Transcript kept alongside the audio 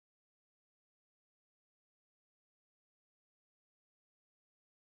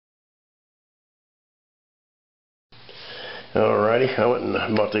Alrighty, I went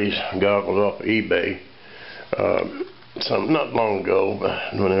and bought these goggles off of eBay not long ago.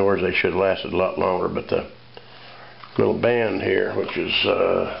 In other words, they should have lasted a lot longer, but the little band here, which is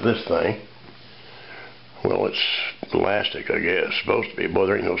this thing, well, it's elastic, I guess. It's supposed to be. Boy,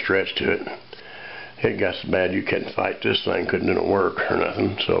 there ain't no stretch to it. It got so bad you couldn't fight this thing, couldn't do no work or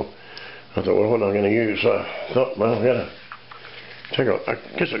nothing. So I thought, well, what am I going to use? So I thought, well, I got to I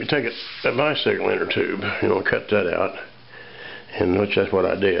guess I could take a bicycle inner tube, cut that out. And which that's what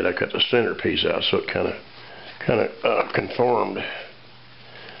I did. I cut the center piece out so it kind of conformed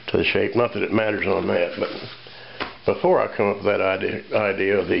to the shape. Not that it matters on that, but before I come up with that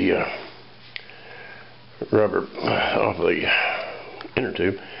idea of the rubber off the inner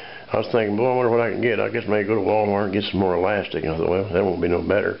tube, I was thinking, well, I wonder what I can get. I guess maybe go to Walmart and get some more elastic. And I thought, well, that won't be no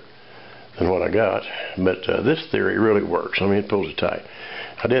better than what I got. But this theory really works. I mean, it pulls it tight.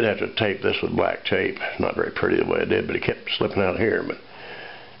 I did have to tape this with black tape. Not very pretty the way I did, but it kept slipping out here. But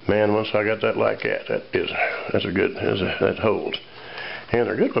man, once I got that like that, that holds. And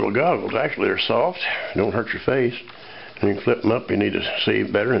they're good little goggles. Actually, they're soft. Don't hurt your face. And you can flip them up. You need to see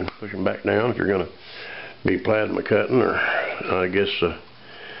better and push them back down if you're going to be plasma cutting or I guess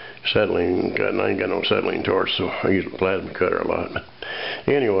settling cutting. I ain't got no settling torch, so I use a plasma cutter a lot. But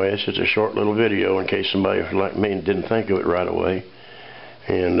anyway, it's just a short little video in case somebody like me didn't think of it right away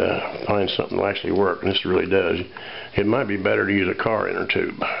and find something that actually works. And this really does. It might be better to use a car inner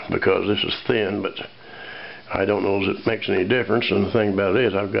tube because this is thin, but I don't know if it makes any difference. And the thing about it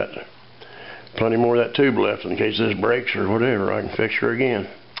is I've got plenty more of that tube left in case this breaks or whatever. I can fix her again.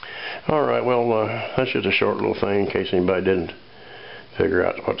 Alright, well, that's just a short little thing in case anybody didn't figure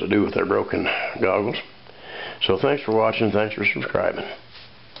out what to do with their broken goggles. So thanks for watching. Thanks for subscribing.